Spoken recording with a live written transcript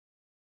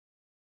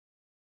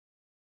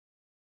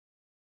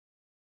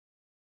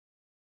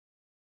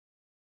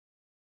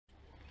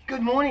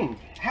Good morning.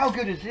 How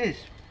good is this?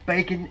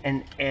 Bacon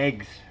and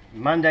eggs.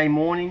 Monday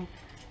morning.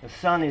 The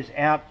sun is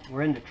out.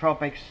 We're in the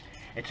tropics.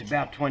 It's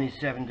about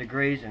 27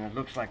 degrees and it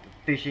looks like the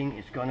fishing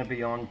is going to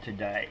be on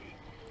today.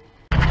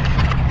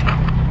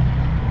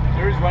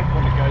 There is one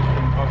point that goes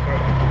from... Oh,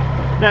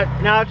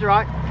 sorry. No, it's all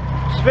right.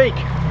 Speak.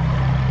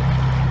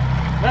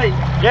 Me?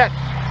 Yes.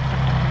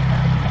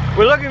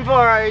 We're looking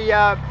for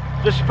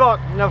the spot,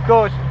 and of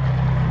course,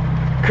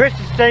 Chris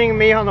is sending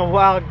me on a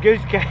wild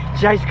goose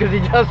chase because he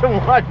doesn't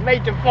want me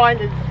to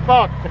find his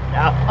spot. Is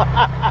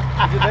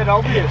it that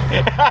obvious?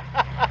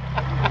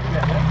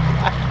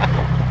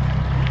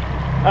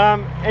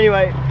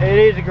 Anyway, it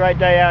is a great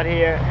day out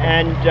here,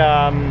 and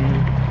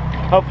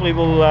hopefully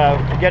we'll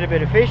get a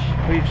bit of fish.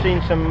 We've seen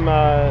some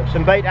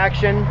bait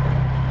action.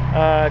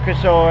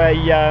 Chris saw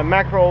a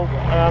mackerel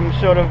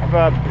sort of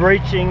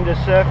breaching the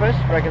surface.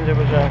 Reckons it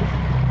was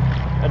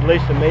at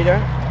least a meter,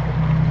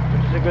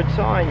 which is a good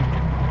sign.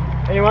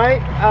 Anyway,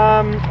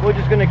 we're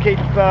just going to keep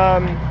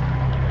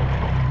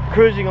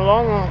cruising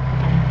along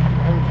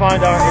and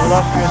find our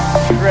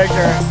illustrious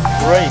treasure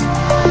reef.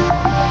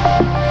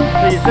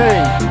 See you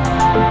soon.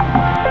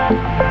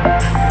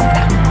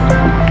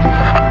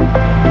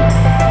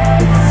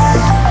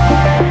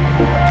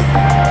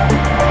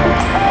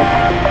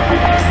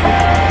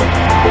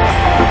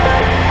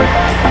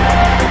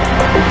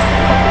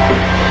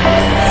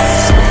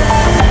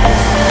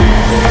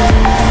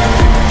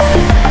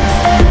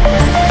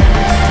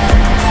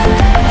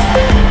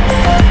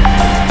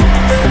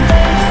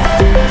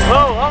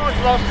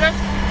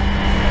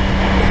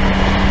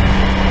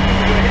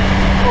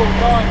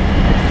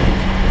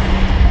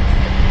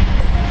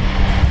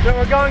 So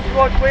we're going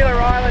towards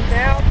Wheeler Island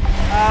now.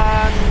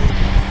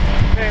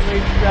 Apparently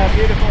it's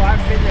beautiful. I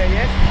haven't been there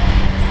yet,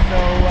 so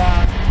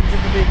this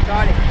will be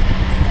exciting.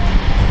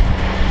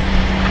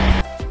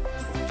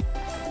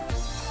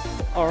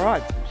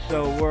 Alright, so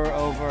we're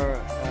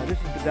over, this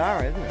is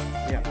Badara, isn't it?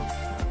 Yeah.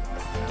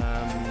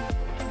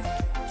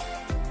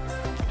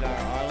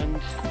 Badara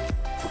Island.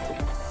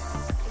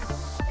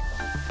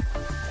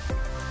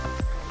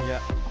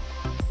 Yeah.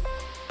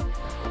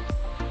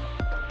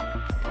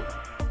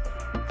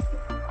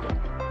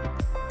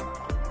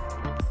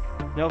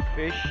 No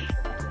fish.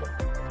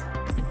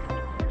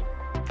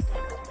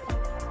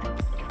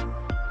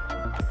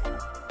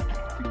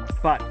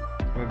 But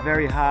we're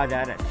very hard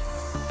at it.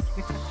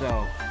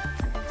 So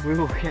we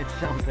will get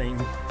something.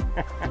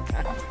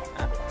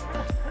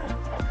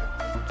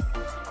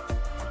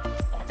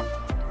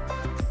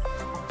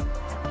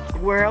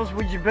 Where else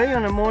would you be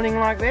on a morning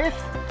like this?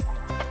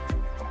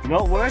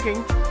 Not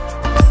working.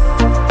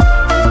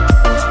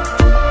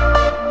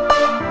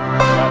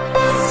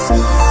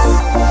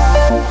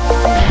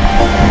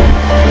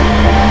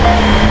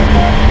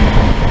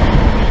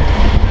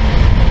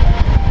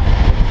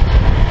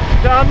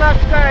 So I must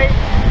say,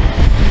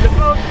 the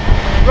boat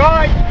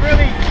ride's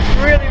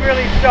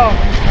really soft.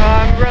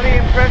 I'm really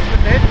impressed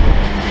with this.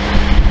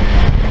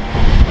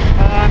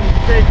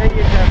 See, the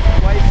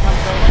wave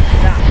comes over.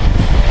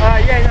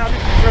 Yeah, no, this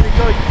is really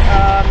good.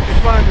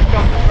 It's one of the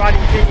softest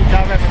riding pinions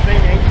I've ever been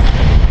in.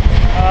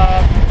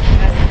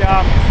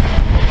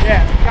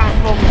 Yeah, can't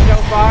fault me so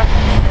far.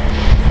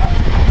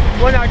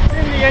 When I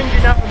trim the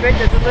engine up a bit,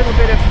 there's a little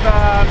bit of,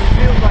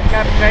 feels like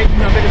cavitation,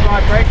 a bit of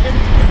vibration.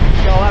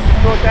 So I'll have to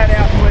sort that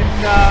out with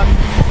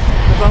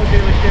the boat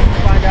dealership to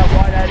find out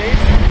why that is.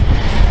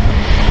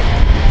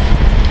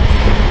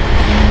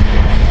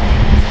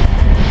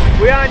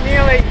 We are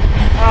nearly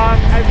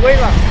at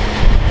Wheeler,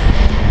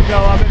 so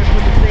I better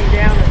put this thing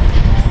down and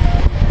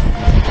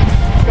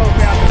go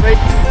down the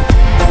beach.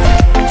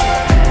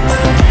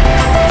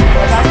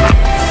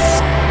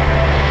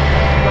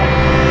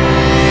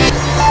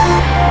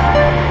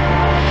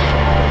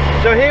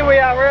 So here we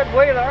are, we're at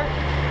Wheeler.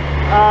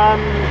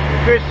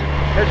 Chris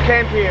has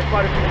camped here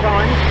quite a few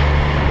times,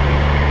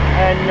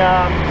 and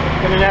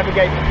going to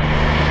navigate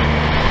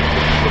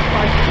this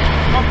place.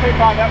 Not too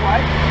far that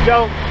way.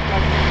 So,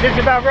 this is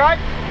about right?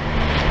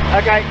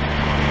 Okay.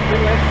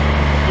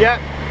 Yeah.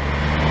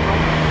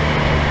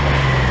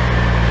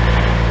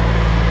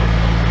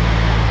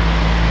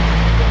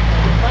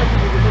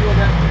 Basically the middle of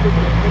that,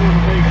 middle of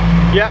the beach.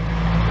 Yep.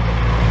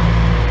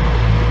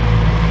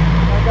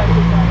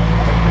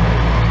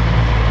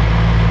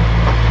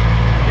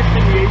 Just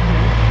in the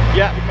evening.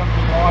 Yeah. It becomes a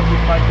lively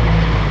place.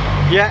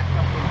 Yeah.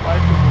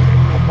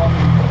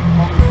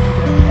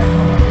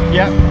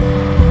 Yep.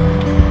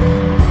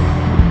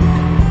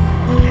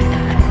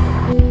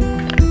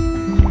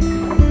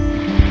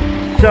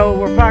 So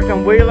we're parked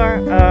on Wheeler,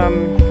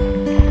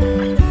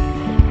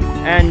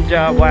 and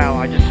wow,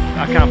 I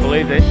can't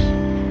believe this.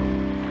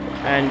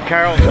 And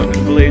Carol's not going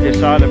to believe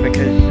this either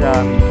because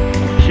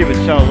she would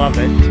so love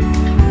this.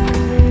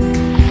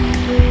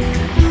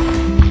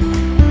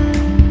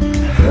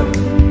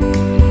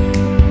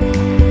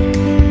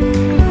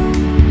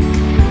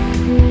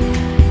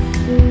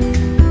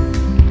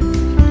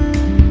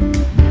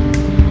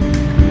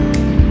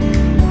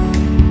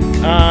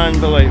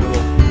 Unbelievable.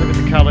 Look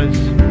at the colours.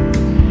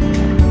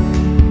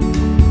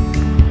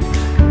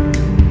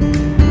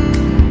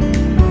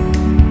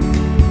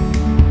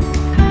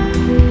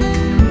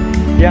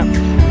 Yep.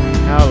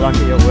 How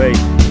lucky are we?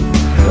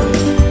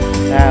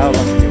 How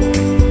lucky are we?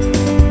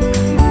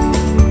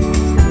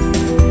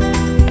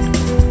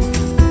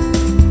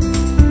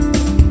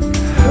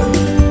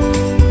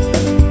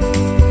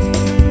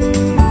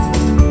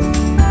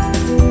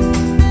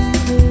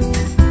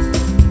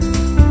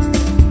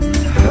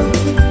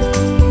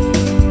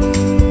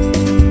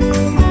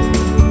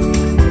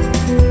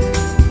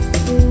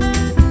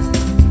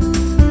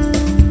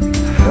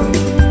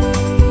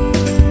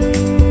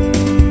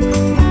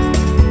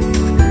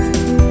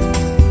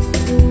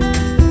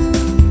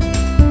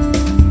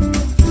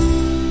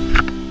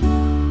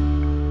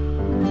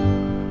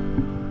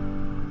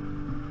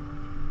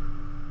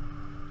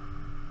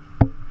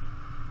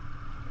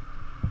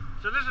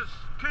 So this is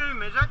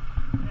Coombe, is it?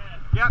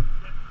 Yeah. Yep.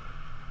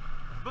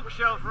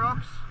 Bookshelf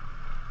rocks.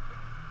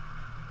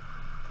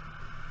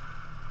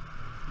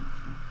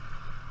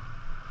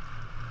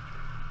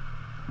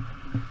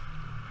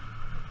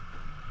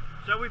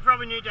 So we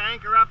probably need to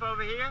anchor up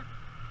over here,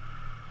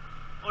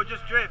 or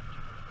just drift.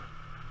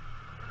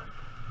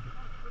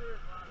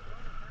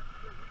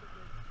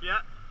 Yeah.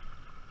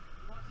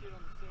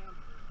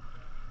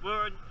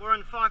 We're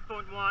on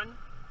 5.1.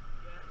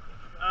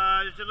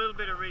 There's a little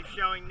bit of reef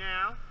showing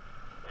now,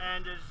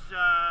 and there's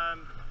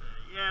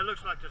yeah, it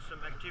looks like there's some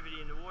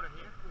activity in the water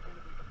here.